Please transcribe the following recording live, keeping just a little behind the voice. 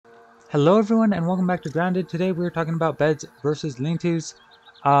Hello everyone and welcome back to Grounded. Today we're talking about beds versus lean-tos.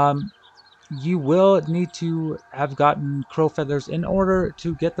 Um, you will need to have gotten crow feathers in order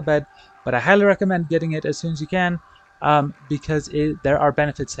to get the bed, but I highly recommend getting it as soon as you can because there are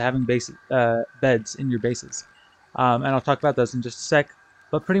benefits to having beds in your bases. And I'll talk about those in just a sec.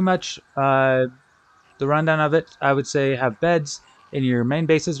 But pretty much the rundown of it, I would say have beds in your main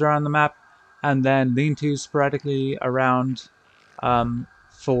bases around the map and then lean-tos sporadically around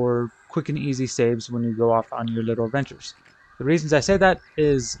for quick and easy saves when you go off on your little adventures. The reasons I say that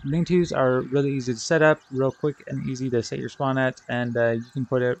is lean-tos are really easy to set up, real quick and easy to set your spawn at, and you can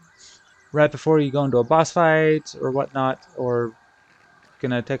put it right before you go into a boss fight or whatnot, or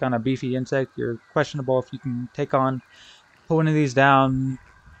gonna take on a beefy insect. You're questionable if you can take on, put one of these down,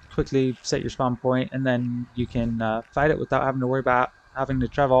 quickly set your spawn point, and then you can fight it without having to worry about having to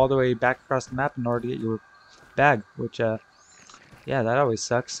travel all the way back across the map in order to get your bag, which yeah, that always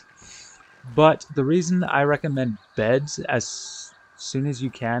sucks. But the reason I recommend beds as soon as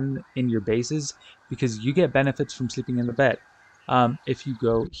you can in your bases, because you get benefits from sleeping in the bed. If you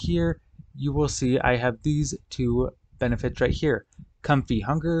go here, you will see I have these two benefits right here: comfy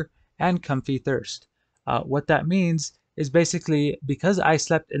hunger and comfy thirst. What that means is basically because I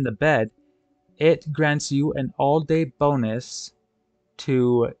slept in the bed, it grants you an all-day bonus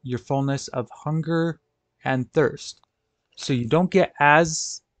to your fullness of hunger and thirst. So you don't get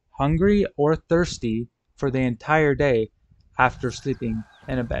as hungry or thirsty for the entire day after sleeping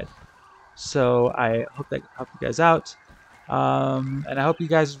in a bed. So I hope that helped you guys out. And I hope you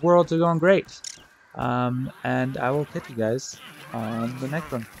guys' worlds are going great. And I will catch you guys on the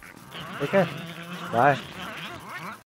next one. Take care. Bye.